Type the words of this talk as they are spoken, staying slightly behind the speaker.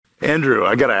Andrew,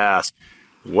 I got to ask,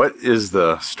 what is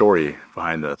the story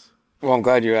behind this? Well, I'm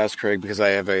glad you asked, Craig, because I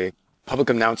have a public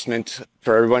announcement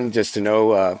for everyone just to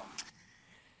know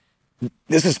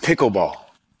this is pickleball.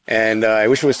 And I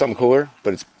wish it was something cooler,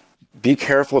 but be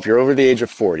careful if you're over the age of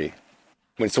 40.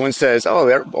 When someone says,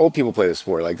 oh, old people play this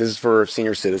sport, like this is for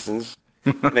senior citizens,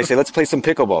 and they say, let's play some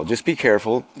pickleball, just be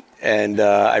careful. And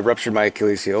I ruptured my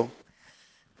Achilles heel.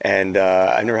 And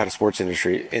I've never had a sports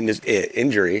injury. This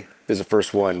is the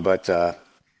first one. But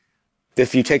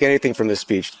if you take anything from this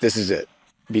speech, this is it.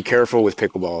 Be careful with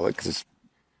pickleball because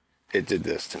it did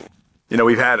this to me. You know,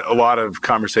 we've had a lot of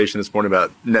conversation this morning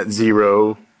about net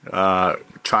zero,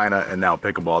 China, and now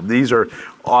pickleball. These are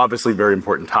obviously very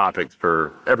important topics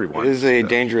for everyone. It is a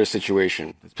dangerous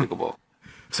situation, it's pickleball.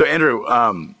 So, Andrew,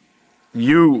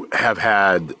 you have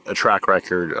had a track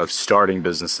record of starting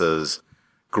businesses,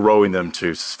 growing them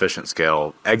to sufficient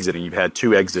scale, exiting. You've had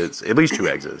at least two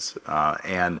exits,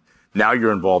 and now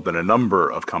you're involved in a number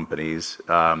of companies.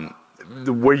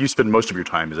 Where you spend most of your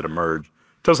time is at Emerge.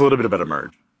 Tell us a little bit about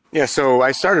Emerge. Yeah, so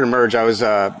I started Emerge. I was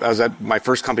at my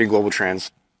first company, Global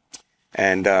Trans,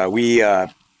 and we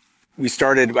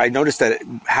started. I noticed that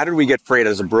how did we get freight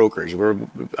as a brokerage?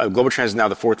 Global Trans is now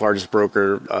the fourth largest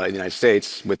broker in the United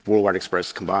States with Worldwide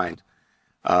Express combined.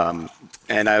 And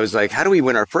I was like, how do we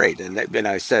win our freight? And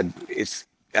I said,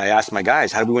 I asked my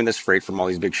guys, how do we win this freight from all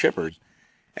these big shippers?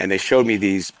 And they showed me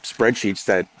these spreadsheets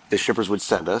that the shippers would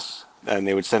send us. And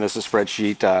they would send us a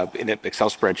spreadsheet, an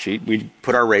Excel spreadsheet. We'd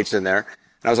put our rates in there.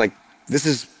 And I was like, this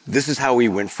is how we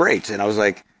win freight. And I was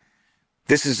like,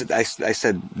 I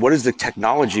said, what is the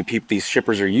technology these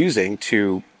shippers are using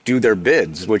to do their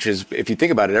bids? Which is, if you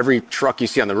think about it, every truck you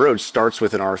see on the road starts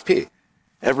with an RFP.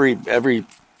 Every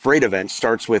freight event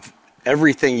starts with,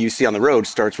 everything you see on the road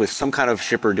starts with some kind of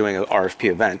shipper doing an RFP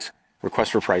event,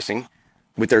 request for pricing,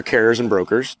 with their carriers and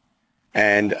brokers.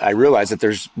 And I realized that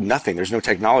there's no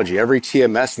technology. Every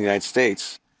TMS in the United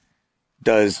States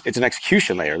it's an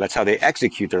execution layer. That's how they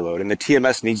execute their load. And the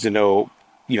TMS needs to know,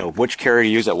 which carrier to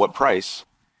use at what price.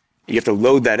 You have to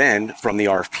load that in from the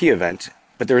RFP event,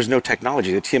 but there is no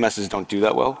technology. The TMSs don't do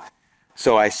that well.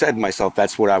 So I said to myself,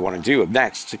 that's what I want to do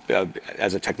next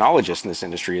as a technologist in this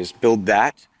industry is build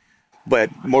that. But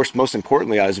most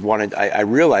importantly, I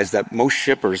realized that most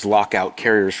shippers lock out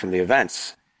carriers from the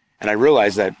events. And I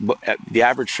realized that the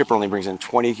average shipper only brings in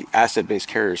 20 asset-based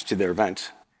carriers to their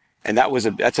event. And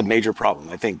that's a major problem.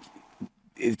 I think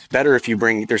it's better if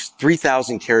there's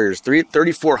 3,000 carriers,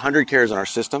 3,400 carriers on our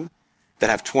system that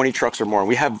have 20 trucks or more. And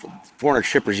we have 400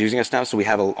 shippers using us now. So we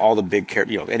have all the big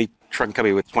any trucking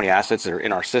company with 20 assets that are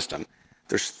in our system.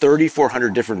 There's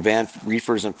 3,400 different van,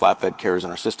 reefers, and flatbed carriers in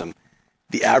our system.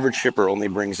 The average shipper only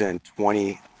brings in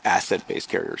 20 asset-based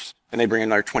carriers. And they bring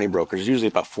in our 20 brokers, usually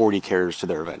about 40 carriers to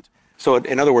their event. So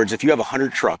in other words, if you have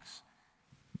 100 trucks,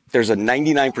 there's a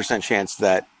 99% chance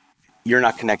that you're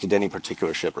not connected to any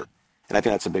particular shipper. And I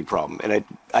think that's a big problem. And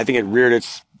I think it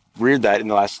reared that in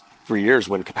the last 3 years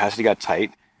when capacity got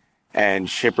tight and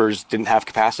shippers didn't have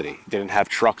capacity, didn't have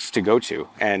trucks to go to.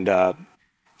 And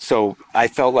so I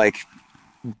felt like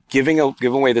giving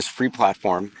away this free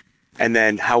platform, and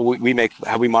then how we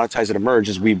monetize it Emerge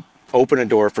is we open a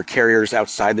door for carriers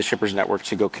outside the shipper's network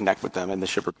to go connect with them, and the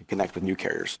shipper can connect with new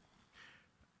carriers.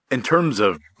 In terms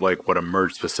of like what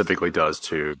Emerge specifically does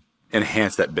to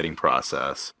enhance that bidding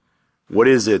process, what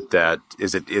is it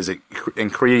is it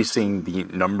increasing the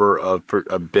number of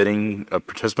bidding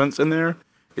participants in there?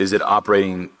 Is it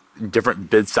operating different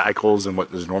bid cycles than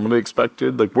what is normally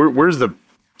expected? Like where's the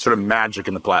sort of magic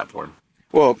in the platform?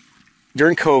 Well,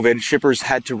 during COVID, shippers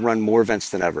had to run more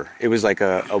events than ever. It was like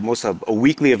almost a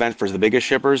weekly event for the biggest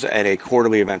shippers and a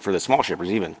quarterly event for the small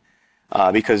shippers even,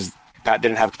 because that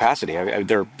didn't have capacity.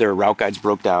 Their route guides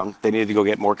broke down. They needed to go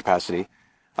get more capacity.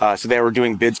 So they were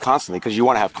doing bids constantly because you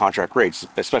want to have contract rates,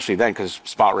 especially then because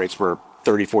spot rates were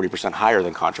 30, 40% higher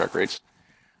than contract rates.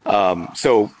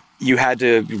 So you had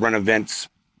to run events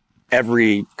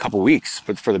every couple weeks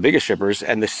for the biggest shippers.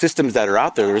 And the systems that are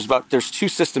out there, there's two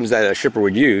systems that a shipper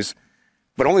would use,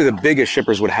 but only the biggest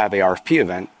shippers would have a RFP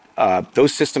event.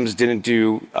 Those systems didn't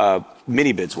do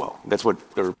mini bids well. That's what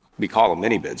we call them,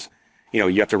 mini bids. You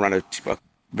have to run a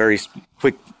very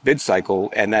quick bid cycle,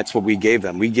 and that's what we gave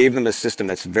them. We gave them a system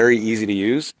that's very easy to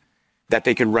use, that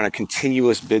they could run a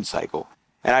continuous bid cycle.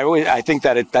 And I think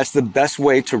that that's the best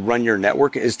way to run your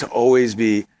network is to always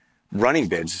be running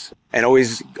bids and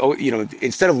always,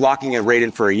 instead of locking a rate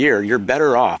in for a year, you're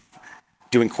better off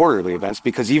doing quarterly events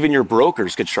because even your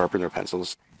brokers could sharpen their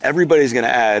pencils. Everybody's going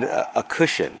to add a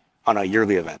cushion on a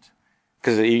yearly event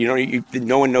because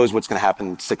no one knows what's going to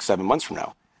happen 6-7 months from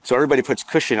now. So everybody puts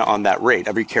cushion on that rate,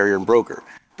 every carrier and broker.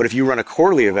 But if you run a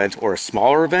quarterly event or a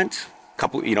smaller event,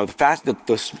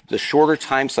 the shorter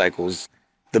time cycles,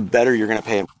 the better you're going to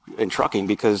pay in trucking,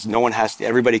 because no one has to,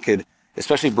 everybody could,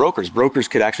 especially brokers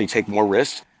could actually take more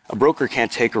risks. A broker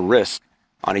can't take a risk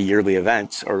on a yearly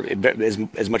event or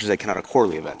as much as they can on a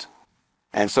quarterly event.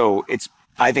 And so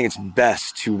I think it's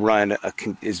best to run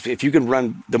if you can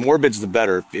run, the more bids, the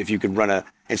better. If you could run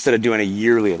instead of doing a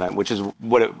yearly event, which is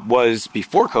what it was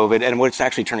before COVID and what it's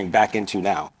actually turning back into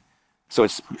now. So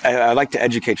I like to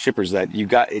educate shippers that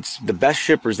it's the best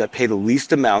shippers that pay the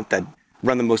least amount, that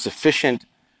run the most efficient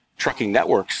trucking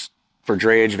networks for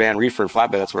drayage, van, reefer,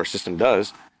 flatbed. That's what our system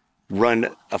does.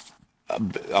 Run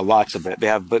a lots of it. They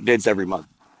have bids every month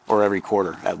or every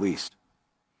quarter at least.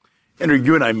 Andrew,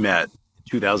 you and I met in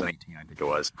 2018, I think it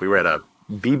was. We were at a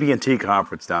BB&T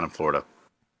conference down in Florida.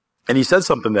 And he said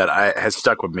something that has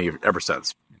stuck with me ever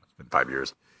since. It's been 5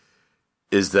 years.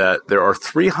 Is that there are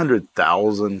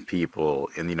 300,000 people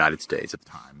in the United States at the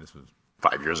time. This was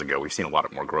 5 years ago. We've seen a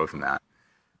lot more growth in that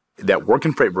work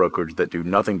in freight brokerage that do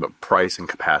nothing but price and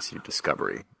capacity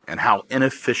discovery, and how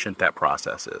inefficient that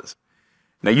process is.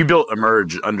 Now, you built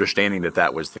Emerge understanding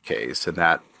that was the case, and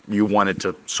that you wanted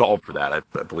to solve for that, I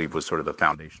believe was sort of the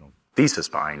foundational thesis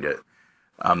behind it.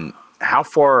 How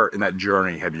far in that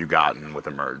journey have you gotten with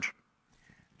Emerge?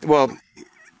 Well,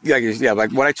 yeah,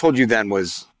 like what I told you then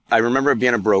was, I remember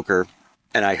being a broker,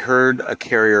 and I heard a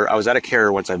carrier. I was at a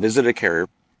carrier once. I visited a carrier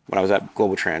when I was at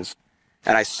Global Trans,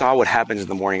 and I saw what happens in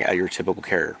the morning at your typical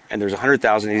carrier. And there's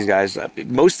 100,000 of these guys.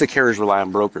 Most of the carriers rely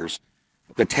on brokers.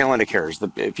 The tail end of carriers.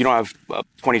 If you don't have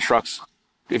 20 trucks,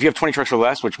 if you have 20 trucks or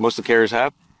less, which most of the carriers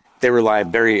have, they rely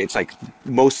it's like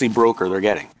mostly broker they're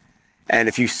getting. And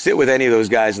if you sit with any of those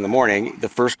guys in the morning, the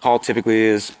first call typically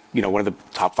is, one of the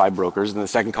top 5 brokers, and the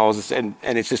second call is, and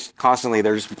it's just constantly,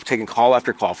 they're just taking call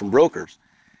after call from brokers.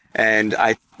 And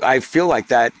I feel like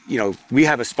that, we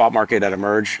have a spot market at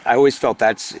Emerge. I always felt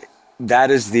that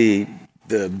is the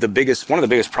biggest, one of the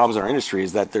biggest problems in our industry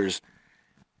is that there's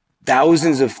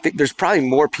there's probably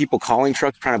more people calling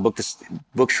trucks, trying to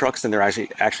book trucks than there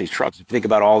actually trucks. If you think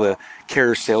about all the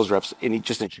carrier sales reps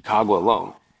just in Chicago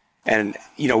alone. And,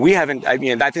 I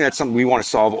think that's something we want to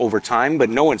solve over time, but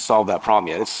no one's solved that problem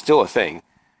yet. It's still a thing,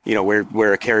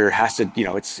 where a carrier has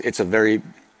to,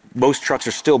 most trucks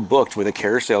are still booked with a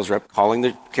carrier sales rep calling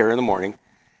the carrier in the morning.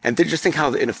 And just think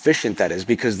how inefficient that is,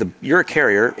 because you're a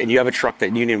carrier and you have a truck that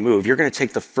you need to move. You're going to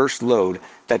take the first load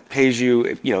that pays you,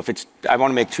 if I want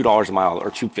to make $2 a mile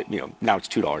or now it's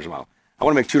 $2 a mile. I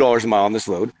want to make $2 a mile on this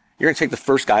load. You're going to take the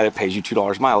first guy that pays you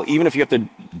 $2 a mile, even if you have to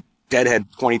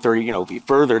deadhead 20, 30,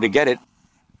 further to get it.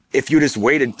 If you just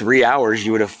waited 3 hours,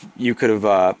 you could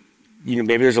have,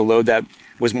 maybe there's a load that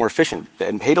was more efficient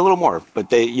and paid a little more,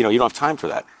 but you don't have time for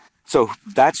that. So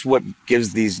that's what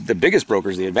gives the biggest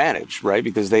brokers the advantage, right?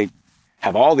 Because they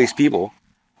have all these people,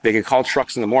 they can call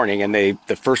trucks in the morning, and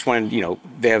the first one,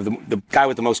 they have the guy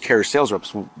with the most carrier sales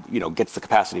reps, gets the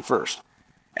capacity first.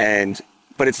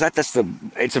 But it's a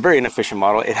very inefficient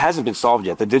model. It hasn't been solved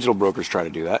yet. The digital brokers try to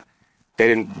do that.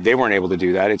 They weren't able to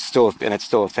do that. It's still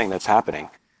a thing that's happening.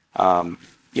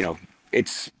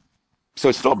 It's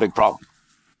still a big problem.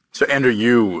 So Andrew,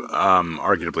 you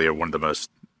arguably are one of the most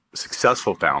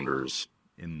successful founders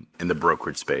in the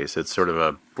brokerage space. It's sort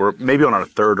of we're maybe on our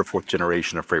 3rd or 4th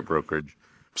generation of freight brokerage.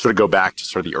 Sort of go back to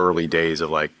sort of the early days of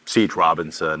like C.H.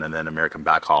 Robinson and then American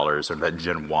Backhaulers, or that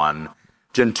Gen 1.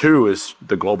 Gen 2 is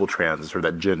the Global Trans, sort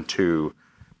of that Gen 2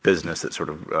 business that sort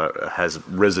of has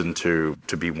risen to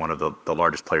be one of the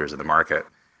largest players in the market.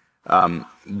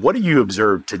 What do you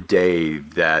observe today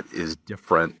that is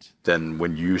different than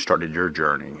when you started your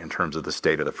journey in terms of the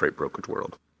state of the freight brokerage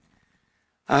world?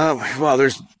 Well,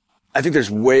 I think there's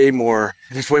way more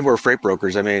freight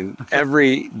brokers. I mean,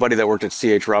 everybody that worked at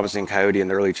C.H. Robinson and Coyote in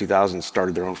the early 2000s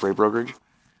started their own freight brokerage,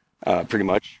 pretty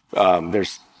much.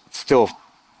 There's still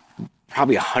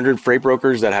probably 100 freight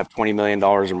brokers that have $20 million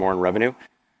or more in revenue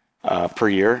per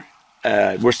year.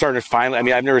 We're starting to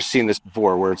finally, I've never seen this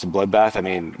before where it's a bloodbath.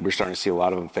 We're starting to see a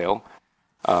lot of them fail.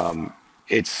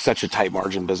 It's such a tight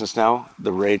margin business now.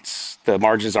 The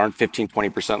margins aren't 15,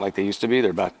 20% like they used to be.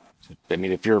 They're about,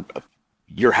 if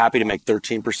you're happy to make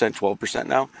 13%, 12%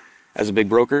 now as a big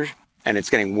broker, and it's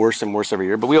getting worse and worse every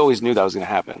year, but we always knew that was going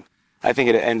to happen. I think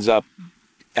it ends up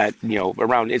at,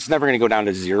 around, it's never going to go down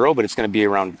to 0, but it's going to be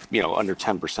around, under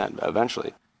 10%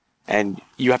 eventually. And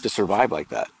you have to survive like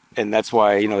that. And that's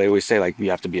why, they always say, like, you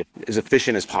have to be as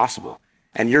efficient as possible.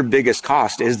 And your biggest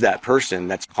cost is that person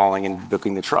that's calling and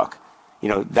booking the truck.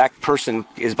 That person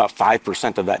is about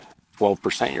 5% of that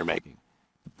 12% you're making.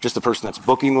 Just the person that's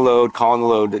booking the load, calling the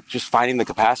load, just finding the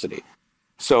capacity.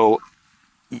 So,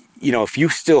 if you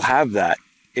still have that,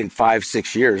 in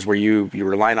 5-6 years where you're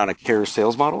relying on a carrier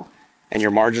sales model and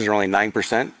your margins are only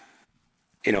 9%,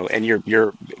 and your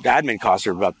admin costs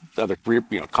are about the other three,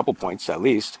 a couple points at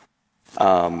least.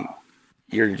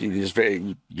 You're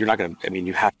not going to,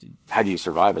 you have to, how do you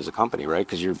survive as a company, right?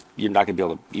 Because you're not going to be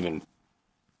able to even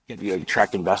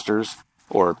attract investors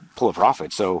or pull a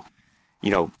profit. So,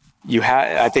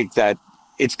 I think that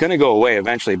it's going to go away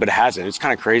eventually, but it hasn't. It's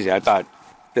kind of crazy. I thought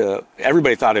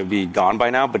everybody thought it would be gone by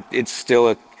now, but it's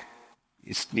still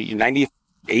it's 98%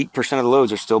 of the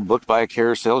loads are still booked by a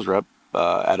carrier sales rep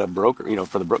at a broker.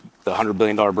 For the $100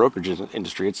 billion brokerage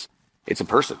industry, it's a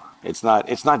person. It's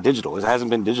not digital. It hasn't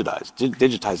been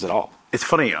digitized at all. It's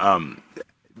funny.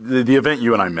 The event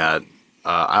you and I met,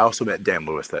 I also met Dan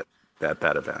Lewis at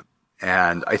that event,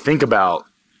 and I think about,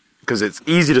 because it's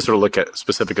easy to sort of look at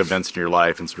specific events in your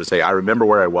life and sort of say, I remember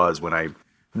where I was when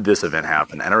this event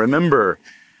happened. And I remember,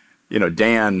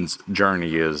 Dan's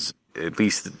journey is, at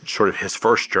least sort of his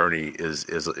first journey is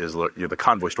the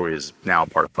Convoy story is now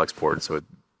part of Flexport. So,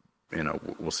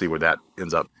 we'll see where that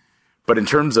ends up. But in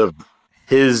terms of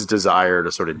his desire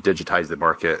to sort of digitize the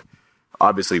market,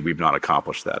 obviously we've not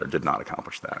accomplished that, or did not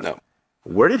accomplish that. No.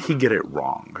 Where did he get it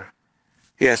wrong?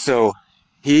 Yeah. So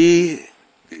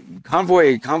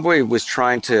Convoy was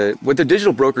trying to, what the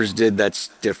digital brokers did that's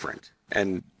different,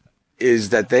 and is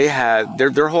that they had,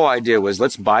 their whole idea was,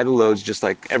 let's buy the loads just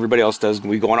like everybody else does.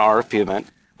 We go on an RFP event,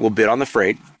 we'll bid on the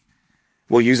freight,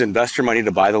 we'll use investor money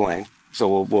to buy the lane.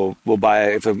 So we'll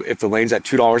buy, if the lane's at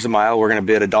 $2 a mile, we're going to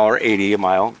bid $1.80 a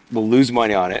mile. We'll lose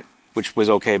money on it, which was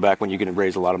okay back when you could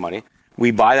raise a lot of monnie.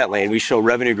 We buy that lane, we show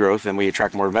revenue growth, and we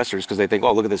attract more investors because they think,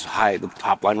 oh, look at this the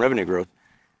top line revenue growth.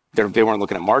 They weren't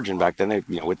looking at margin back then.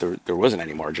 There wasn't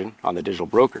any margin on the digital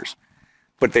brokers,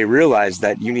 but they realized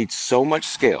that you need so much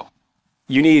scale.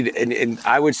 You need, and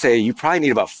I would say you probably need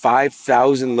about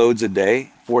 5,000 loads a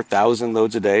day, 4,000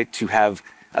 loads a day to have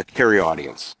a carrier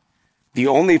audience. The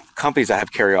only companies that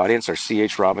have carrier audience are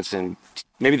C.H. Robinson,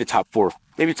 maybe the top 4,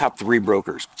 maybe top 3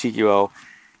 brokers, TQL.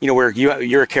 Where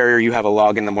you're a carrier, you have a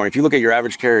log in the morning. If you look at your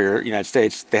average carrier, United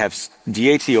States, they have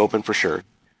DAT open for sure,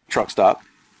 truck stop.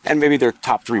 And maybe they're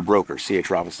top 3 brokers, C.H.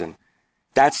 Robinson.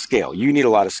 That's scale. You need a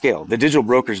lot of scale. The digital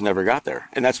brokers never got there.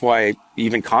 And that's why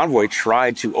even Convoy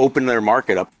tried to open their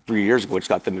market up 3 years ago, which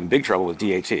got them in big trouble with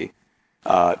DAT.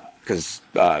 Because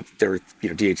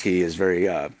DAT is very,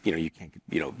 you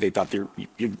can't, they thought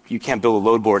you can't build a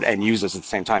load board and use this at the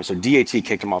same time. So DAT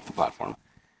kicked them off the platform.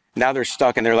 Now they're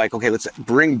stuck and they're like, okay, let's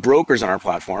bring brokers on our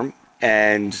platform.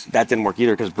 And that didn't work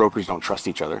either because brokers don't trust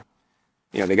each other.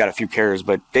 They got a few carriers,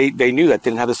 but they knew that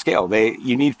didn't have the scale.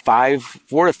 You need 4,000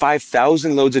 to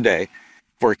 5,000 loads a day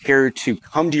for a carrier to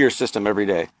come to your system every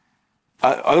day.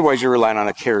 Otherwise, you're relying on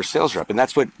a carrier sales rep. And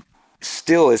that's what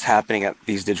still is happening at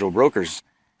these digital brokers.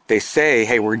 They say,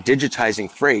 hey, we're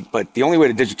digitizing freight, but the only way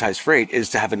to digitize freight is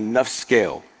to have enough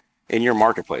scale in your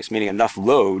marketplace, meaning enough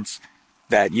loads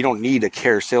that you don't need a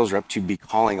carrier sales rep to be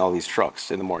calling all these trucks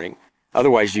in the morning.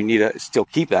 Otherwise, you need to still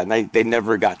keep that. And they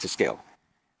never got to scale.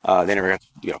 They never got,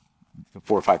 4,000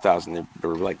 or 5,000. They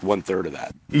were like 1/3 of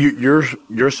that.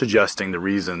 You're suggesting the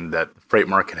reason that the freight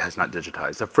market has not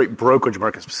digitized, the freight brokerage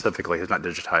market specifically has not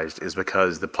digitized, is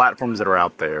because the platforms that are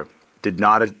out there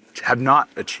have not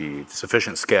achieved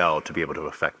sufficient scale to be able to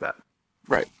affect that.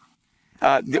 Right.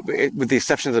 With the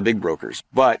exception of the big brokers.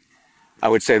 But I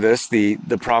would say this, the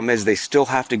problem is they still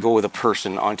have to go with a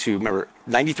person onto, remember,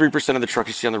 93% of the trucks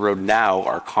you see on the road now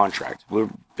are contract.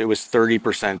 It was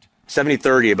 30%.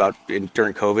 70-30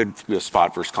 during COVID,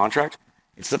 spot versus contract.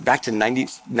 It's back to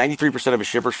 93% of a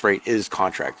shipper's freight is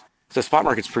contract. So the spot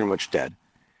market's pretty much dead.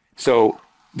 So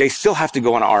they still have to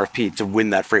go on an RFP to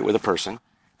win that freight with a person.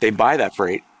 They buy that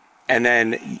freight, and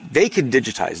then they can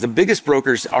digitize. The biggest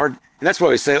brokers are, and that's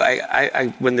what I say. I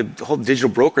when the whole digital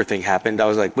broker thing happened, I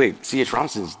was like, wait, C.H.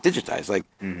 Robinson's digitized. Like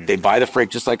They buy the freight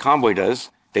just like Convoy does.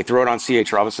 They throw it on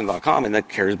chrobinson.com, and the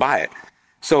carriers buy it.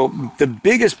 So the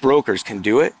biggest brokers can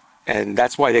do it. And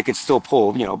that's why they could still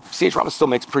pull, C.H. Robinson still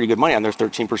makes pretty good money on their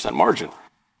 13% margin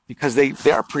because they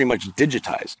are pretty much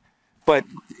digitized. But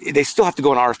they still have to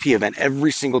go an RFP event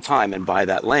every single time and buy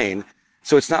that lane.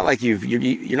 So it's not like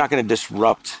you're not going to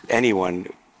disrupt anyone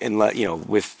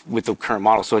with the current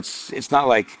model. So it's not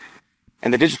like,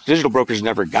 and the digital brokers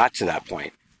never got to that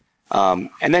point.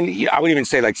 And then I would even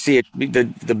say like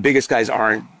the biggest guys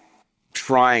aren't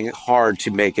trying hard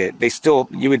to make it. They still,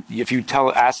 if you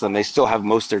ask them, they still have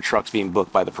most of their trucks being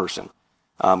booked by the person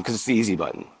because it's the easy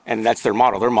button, and that's their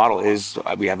model. Their model is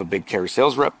we have a big carrier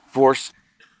sales rep force.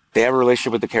 They have a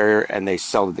relationship with the carrier and they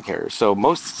sell to the carrier. So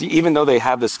even though they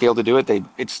have the scale to do it,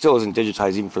 it still isn't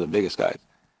digitized even for the biggest guys.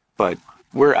 But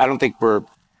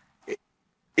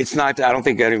it's not, I don't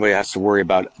think anybody has to worry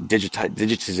about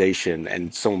digitization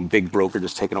and some big broker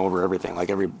just taking over everything like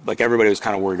everybody was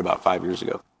kind of worried about 5 years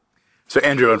ago. So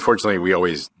Andrew, unfortunately, we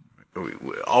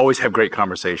always have great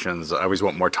conversations. I always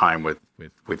want more time with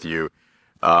you.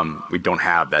 We don't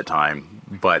have that time,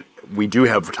 but we do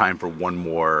have time for one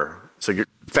more. So your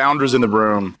founders in the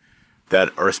room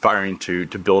that are aspiring to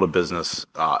build a business,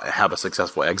 have a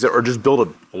successful exit, or just build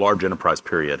a large enterprise,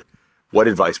 period. What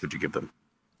advice would you give them?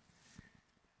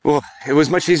 Well, it was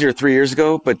much easier 3 years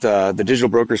ago, but the digital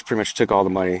brokers pretty much took all the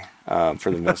money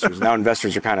for the investors. Now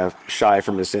investors are kind of shy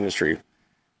from this industry.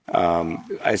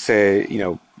 I say,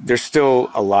 there's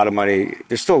still a lot of money.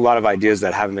 There's still a lot of ideas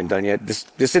that haven't been done yet.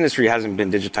 This industry hasn't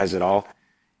been digitized at all.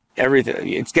 Everything,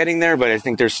 it's getting there, but I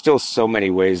think there's still so many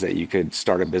ways that you could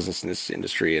start a business in this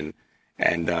industry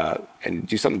and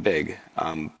do something big.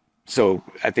 So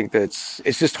I think it's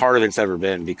just harder than it's ever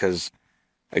been because,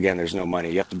 again, there's no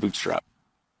money. You have to bootstrap.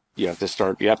 You have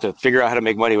to figure out how to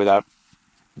make money without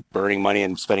burning money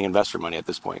and spending investor money at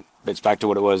this point. It's back to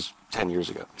what it was 10 years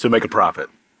ago. So make a profit.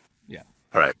 Yeah.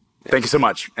 All right. Yeah. Thank you so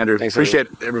much, Andrew. Thanks, Appreciate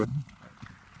it, everyone.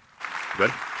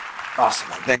 Good? Awesome.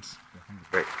 Thanks.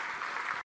 Great.